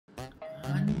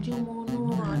5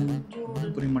 3 5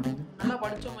 புரிய மாட்டேங்குது. நல்லா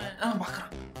படிச்சோமே. பார்க்குறான்.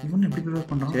 இவன் எப்படி ப்ரிப்பேர்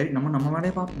பண்ணுறான்? சரி நம்ம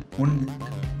வேலையை பார்ப்போம். 1 2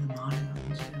 4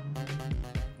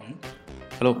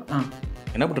 ஹலோ.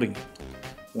 என்ன பண்ணுறீங்க?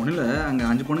 ஒன்றும் இல்லை, அங்கே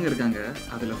 5 பொண்ணுங்க இருக்காங்க.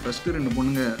 அதில் ஃபஸ்ட்டு 2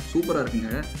 பொண்ணுங்க சூப்பராக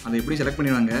இருக்குங்க. அதை எப்படி செலக்ட்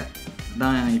பண்ணிடுவாங்க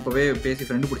தான் இப்போவே பேசி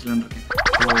ஃப்ரெண்டு பிடிச்சலான்னு இருக்கேன்.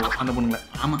 ஓ, அந்த பொண்ணுங்களா?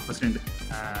 ஆமாம், ஃபஸ்ட் 2.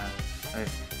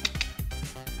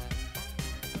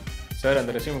 சார்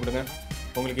அந்த ரெஸ்யூம் கொடுங்க.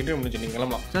 உங்களுக்கு இன்டர்வியூ முடிஞ்சு நீங்கள்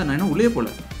கிளம்பலாம். சார் நான் இன்னும் உள்ளே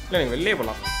போகல. இல்லை நீங்கள் வெளியே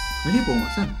போகலாம். வெளியே போகுமா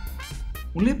சார்?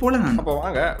 உள்ளே போகல நான். அப்போ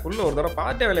வாங்க, உள்ளே ஒரு தடவை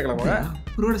பார்த்தே வெளியே கிளம்புங்க.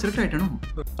 ஒரு வேளை select ஆகிட்டானோ?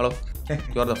 Hello,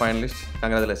 you are the finalist.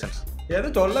 Congratulations.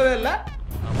 எதுவும் சொல்லவே இல்லை.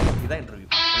 இதுதான் interview.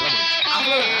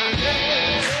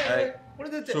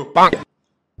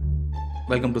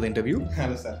 Welcome to the interview.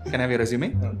 Hello sir. Can I have your resume?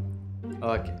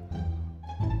 Okay.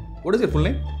 What is your full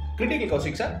name? Critical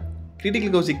Kaushik sir. Critical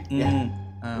Kaushik.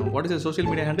 What is your social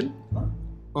media handle?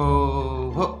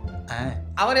 ஓஹோ,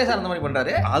 அவரே sir அந்த மாதிரி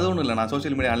பண்ணுறாரு. அது ஒன்றும் இல்லை, நான்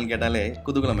சோஷியல் மீடியா ஆளுன்னு கேட்டாலே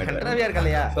குதூகலம் ரவியா இருக்கா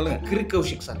இல்லையா? சொல்லுங்க. கிரிக்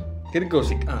கௌஷிக் சார். கிரிக்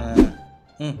கௌஷிக்.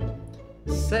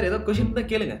 சார் ஏதோ கொஷின் தான்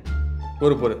கேளுங்க.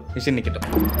 ஒரு மிஷின் நிக்கட்டும்.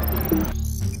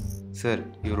 சார்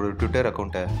இவரோட ட்விட்டர்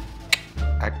அக்கௌண்ட்டை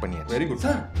ஹேக் பண்ணியாச்சு. Very good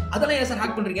sir. அதெல்லாம் ஏன் சார்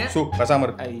ஹேக் பண்ணுறீங்க? பேசாம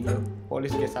இருக்கு. ஐயோ,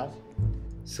 போலீஸ் கேஸா?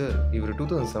 சார் இவர்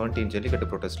 2017 ஜல்லிக்கட்டு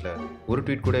ப்ரொட்டஸ்ட்டில் ஒரு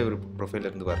ட்வீட் கூட இவர் ப்ரொஃபைலில்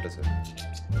இருந்து வரல sir.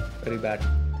 Very bad.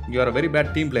 You are a very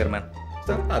bad team player man.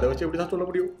 Sir அதை வச்சு எப்படி தான் சொல்ல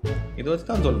முடியும்? இதை வச்சு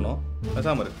தான் சொல்லணும்.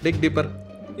 பேசாம இருக்கு. Tick deeper.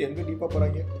 எங்கே டீப்பாக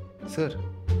போகிறாங்க? சார்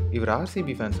இவர்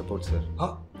RCB fan support sir.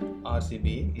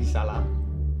 RCB இசாலா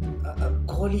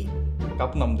கோலி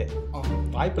கப் நம்தே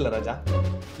வாய்ப்பில்லை ராஜா.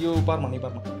 ஐயோ பார்மா, நீ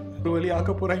பார்மா. ஒரு வழி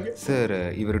ஆக்க போகிறாங்க. சார்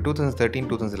இவர் 2013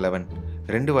 2011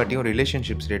 2 வாட்டியும்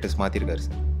relationship status மாற்றிருக்காரு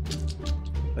sir.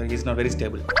 Is not very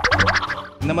stable.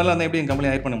 இந்த மாதிரிலாம் இருந்தால் எப்படி என் கம்பெனி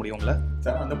ஹையர் பண்ண முடியும் உங்களை?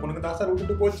 சார் அந்த பொண்ணுக்கு தான் சார்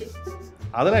விட்டுட்டு போச்சு.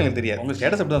 அதெல்லாம் எனக்கு தெரியாது. உங்கள்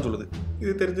ஸ்டேட்டஸ் அப்படி தான் சொல்லுது.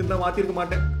 இது தெரிஞ்சிருந்தா மாற்றிருக்க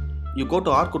மாட்டேன். You go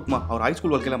to ஆர்குட்மா. Our high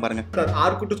school வாழ்க்கையெல்லாம் பாருங்க சார்.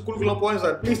 ஆர்குட் ஸ்கூலுக்குலாம் போவேன்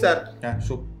sir, please sir.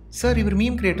 Shoe. Sir இவர்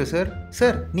மீம் கிரியேட்டர் சார்.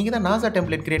 சார் நீங்கள் தான் நாசா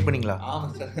டெம்ப்ளேட் கிரியேட் பண்ணீங்களா?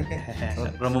 ஆமாம் சார்.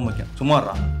 ரொம்ப முக்கியம்.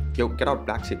 சும்மாறா get out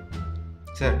black ship.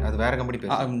 Sir அது வேறு கம்பெனி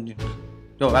பேர்.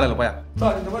 யோ வேலையில் போயா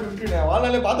சார். இந்த மாதிரி விட்டுட்டேன்,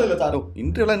 வாழ்நாளே பார்த்ததில்ல சார்.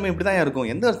 இன்டர்வியூலாம் இனிமேல் இப்படி தான் இருக்கும்.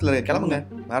 எந்த இடத்துல கிளம்புங்க,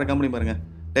 வேறு கம்பெனி பாருங்க.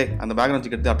 டேய் அந்த பேக்ரவுண்ட்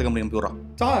செக் எடுத்து அடுத்த கம்பெனி அனுப்பி விட்றான்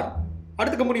சார்.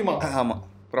 அடுத்துக்க முடியுமா? ஆமாம்,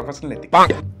 professional ethic.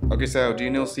 Okay sir, do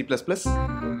you know C++?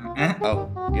 Oh,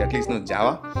 do you at least know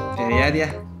Java? தெரியாதியா?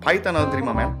 Python அது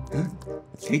தெரியுமா மேம்?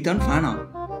 சைத்தான் ஃபேனா?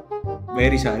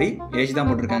 வெரி சாரி, ஏஜ் தான்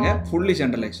போட்டிருக்காங்க. Fully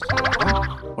centralised.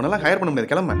 உன்னெல்லாம் ஹையர் பண்ண முடியாது,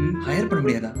 கிளம்ப. ஹையர் பண்ண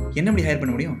முடியாதா? என்ன எப்படி ஹையர்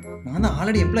பண்ண முடியும்? நான் தான்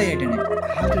ஆல்ரெடி எம்ப்ளாய் ஆகிட்டேனே.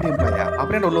 ஆல்ரெடி எம்ப்ளாயா?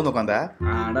 அப்புறம் என்ன உள்ள வந்து உட்காந்த?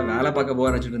 ஆடா வேலை பார்க்க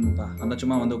போர் அடிச்சுட்டு இருந்தப்பா, அந்த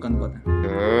சும்மா வந்து உட்காந்து பார்த்தேன்.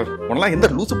 உன்னெல்லாம் எந்த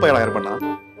லூசு பையன் ஹையர் பண்ணா?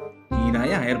 நீ தான்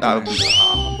ஏன் ஹையர் பண்ண?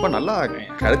 அப்போ நல்லா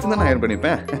கழிச்சு தான் ஹையர்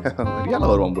பண்ணிப்பேன். பெரியால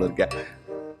வருவான் போல இருக்க.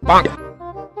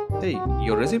 Hey,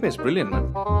 your resume is brilliant, man.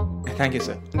 Thank you,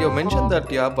 sir. You mentioned that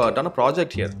you have done a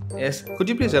project here. Yes. Could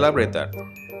you please elaborate that?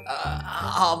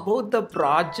 About the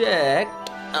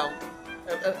project,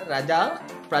 Raja,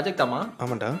 project amma.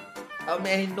 ஆமாண்டா.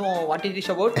 May I know what it is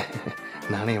about?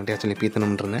 நானே எப்படியா சொல்லி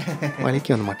பீத்தணும்னு இருந்தேன்.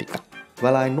 வலிக்கு வந்து மாட்டிக்கிட்டேன்.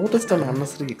 Well, I noticed an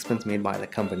unnecessary expense made by the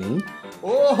company.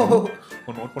 Oh,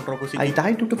 note பண்ற போசி. I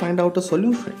tried to find out a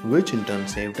solution, which in turn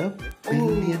saved $1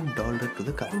 billion to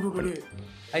the company.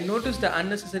 I noticed the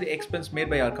unnecessary expense made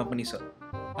by our company, sir.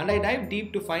 And I dived deep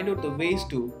to find out the ways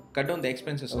to cut down the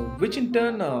expenses, which in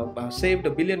turn saved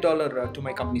 $1 billion to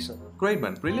my company, sir. Great,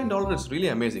 man. $1 billion is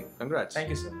really amazing. Congrats.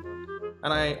 Thank you, sir.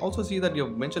 And I also see that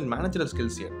you've mentioned managerial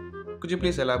skills here. Could you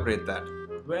please elaborate that?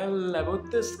 Well, about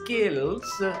the skills.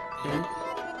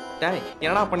 Dai,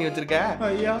 என்னடா பண்ணி வச்சிருக்க?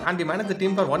 ஐயா. And you manage the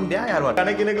team for one day or what?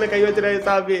 கணக்கினக்குள்ள guy வச்சிராய்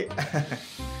Shafi.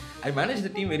 I manage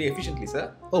the team very efficiently, sir.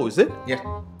 Oh, is it? Yeah.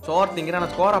 சோர் திங்கற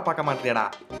நான் ஸ்கோரா பார்க்க மாட்டியாடா.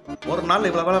 ஒரு நாள்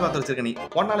இவ்வளவு வேலை பார்த்து வச்சிருக்க நீ.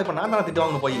 ஒரு நாள் இப்ப நான் தான் திட்டு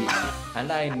வாங்க போய்.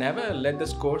 And I never let the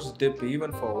scores dip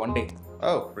even for one day.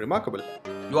 Oh, remarkable.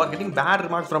 You are getting bad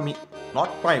remarks from me.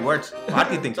 Not my words. What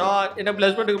do you think? Sir, in a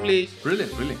blessment, please.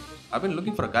 Brilliant, brilliant. I've been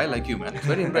looking for a guy like you, man. It's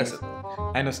very impressive.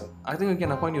 I know, sir. I think we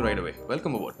can appoint you right away.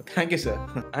 Welcome aboard. Thank you, sir.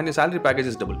 And your salary package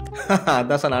is doubled.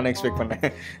 அதான் sir நானும் expect பண்ணேன்.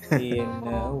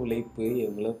 என்ன உழைப்பு,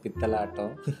 எவ்வளோ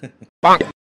பித்தலாட்டம்.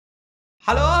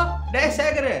 Hello டே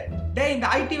சேகர், டே இந்த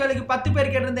ID வேலைக்கு 10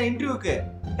 பேர் கேட்டிருந்த இன்டர்வியூக்கு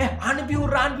அனுப்பி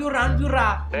விட்றா.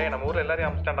 டேய் நம்ம ஊர்ல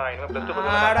எல்லாரையும் அம்ஸ்டான்டா. இனிமே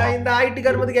 +2 ஆடா இந்த ஐடி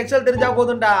கர்மத்துக்கு எக்ஸல் தெரிஞ்சா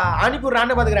போதும்டா. அனுப்பி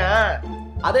விட்றான்னு பாத்துக்கிறேன்.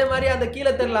 அதே மாதிரி அந்த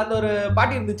கீழே தெருல அந்த ஒரு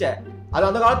பாட்டி இருந்துச்சு, அது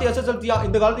அந்த காலத்து எஸ்எஸ்எல்சியா,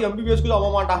 இந்த காலத்து எம்பிபிஎஸ்க்கு அவ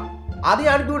மாட்டா.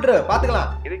 அதையும் அனுப்பி விட்டுரு,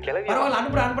 பாத்துக்கலாம். இது கிளவி. பரவாயில்ல,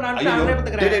 அனுப்புறேன்.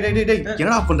 டேய்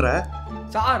என்னடா பண்ற?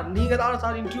 சார் நீங்க தான்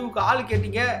சார் இன்டர்வியூக்கு ஆள்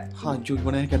கேட்டீங்க. ஐயோ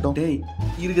இவனே கேட்டோம். டேய்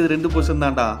இருக்குது 2%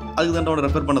 தான்டா. அதுக்கு தான் உன்னை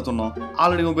ரெஃபர் பண்ண சொன்னோம்.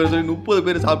 ஆல்ரெடி உன் பேர் சொல்லி 30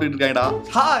 பேர் சாப்பிட்டுட்டு இருக்காங்கடா.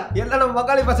 சார் எல்லாம் நம்ம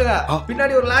மக்காளி பசங்க.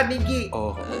 பின்னாடி ஒரு லாரி நிக்கி. ஓ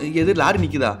எது லாரி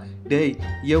நிக்குதா? டேய்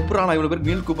எப்படா நான் இவ்வளோ பேர்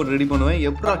மீல் கூப்பன் ரெடி பண்ணுவேன்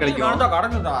எப்படா கிடைக்கும்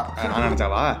கடங்குதா நான்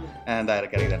நினச்சாவா இந்த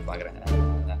கிடைக்குதான்னு பார்க்குறேன்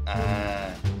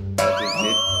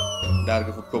இதாக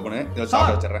இருக்குது ஃபுட் கூப்பனு இதை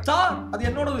சாப்பிட வச்சிடுறேன் சார் அது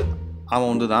என்னோடது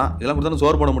அவன் வந்து தான் இதெல்லாம் கொடுத்தா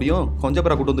சோறு போட முடியும் கொஞ்சம்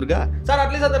பேரா கூட்டு வந்திருக்கா சார்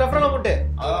அட்லீஸ்ட் அந்த ரெஃபரல் அமௌண்ட்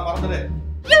அதெல்லாம் மறந்துடு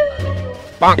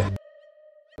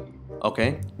okay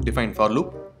define for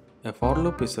loop A for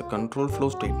loop is a control flow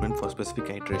statement for specific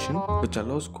iteration which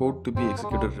allows code to be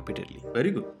executed repeatedly. Very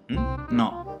good no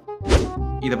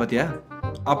இதை பத்தியா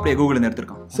அப்படியே கூகுள்ல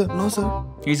எடுத்துருக்கான். Sir, no sir.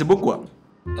 It's a bookworm.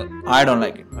 I don't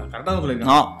like it. கரெக்டாக தான்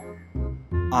சொல்லியிருக்கேன். No.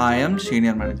 I am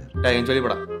senior manager. N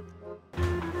சொல்லிப்படா.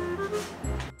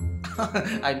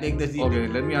 I take the seat. Okay,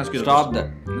 let me ask you. Stop that.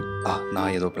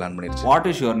 நான் ஏதோ பிளான் பண்ணிருச்சு. What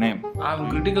is your name? I am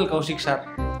critical Kaushik sir.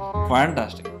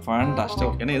 Fantastic.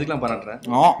 என்ன எதுக்கெல்லாம் பாராட்டுற?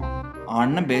 No.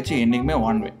 அண்ணன் பேச்சு என்னைக்குமே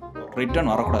ஒன் வே, ரிட்டர்ன்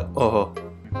வரக்கூடாது. ஓஹோ,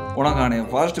 உனக்கான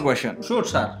ஃபர்ஸ்ட் கொஸ்டின். Sure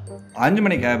sir. 5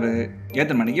 மணி கேபு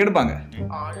எத்தனை மணிக்கு எடுப்பாங்க?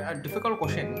 Difficult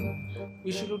question.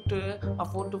 We should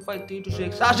 4 to 5 3 to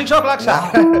 6. 6 o'clock sir.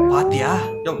 பாத்தியா?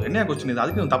 யோ என்ன கொஸ்டின் இது?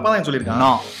 அதுக்கு தப்பா தான் சொல்லிருக்கான்.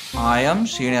 No. I am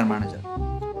senior manager.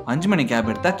 5 money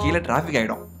gap எடுத்தா கீழே டிராஃபிக்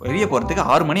ஆயிடும், வெளியே போறதுக்கு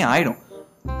 6 மணி ஆயிடும்.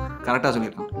 கரெக்டா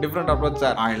சொல்லிருக்கான். Different approach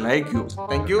sir. I like you.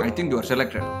 Thank you. I think you are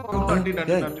selected.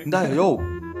 இந்தா யோ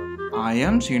I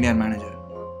am senior manager.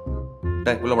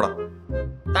 டேய் உள்ள போடா.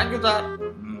 Thank you sir.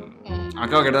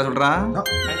 அக்கா கேட்டா சொல்றான்.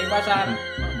 கண்டிப்பா sir.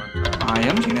 I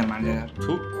am senior manager.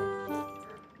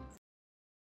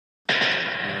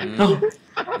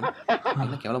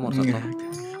 என்ன கேவலமா சத்தம்.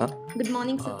 Good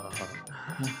morning, sir.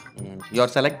 You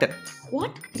are selected.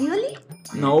 What? Really?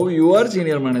 Now you are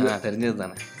senior manager. தெரிஞ்சது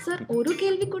தானே. Sir, ஒரு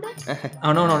கேள்வி கூட?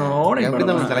 No. எப்படி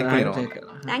தான் செலக்ட் பண்ணிரோம்.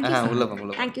 Thank you, sir. உள்ள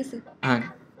உள்ள. Thank you, sir.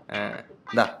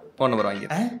 டா ஃபோன் நம்பர் வாங்கி.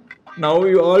 Now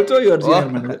you also your senior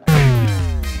manager.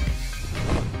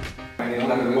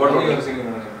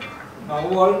 Now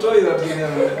also your senior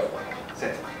manager.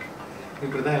 சரி.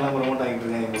 இப்படி தான் எல்லாம் ப்ரோமோட் ஆகிட்டு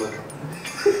இருக்காங்க உங்களுக்கு.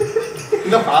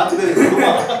 இந்த பாத்துட்டு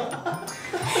இருக்குமா?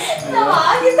 நான்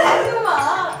வாங்கி தரணுமா?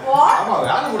 What? ஆமா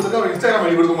வேலை கொடுத்தா ஒரு இன்ஸ்டாகிராம்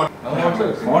ஐடி கொடுக்க மாட்டேன். Now also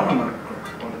phone number.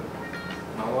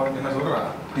 நான் என்ன சொல்றா?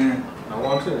 Now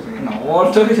also your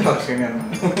senior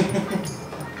manager.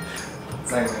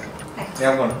 Thanks.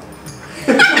 Yeah,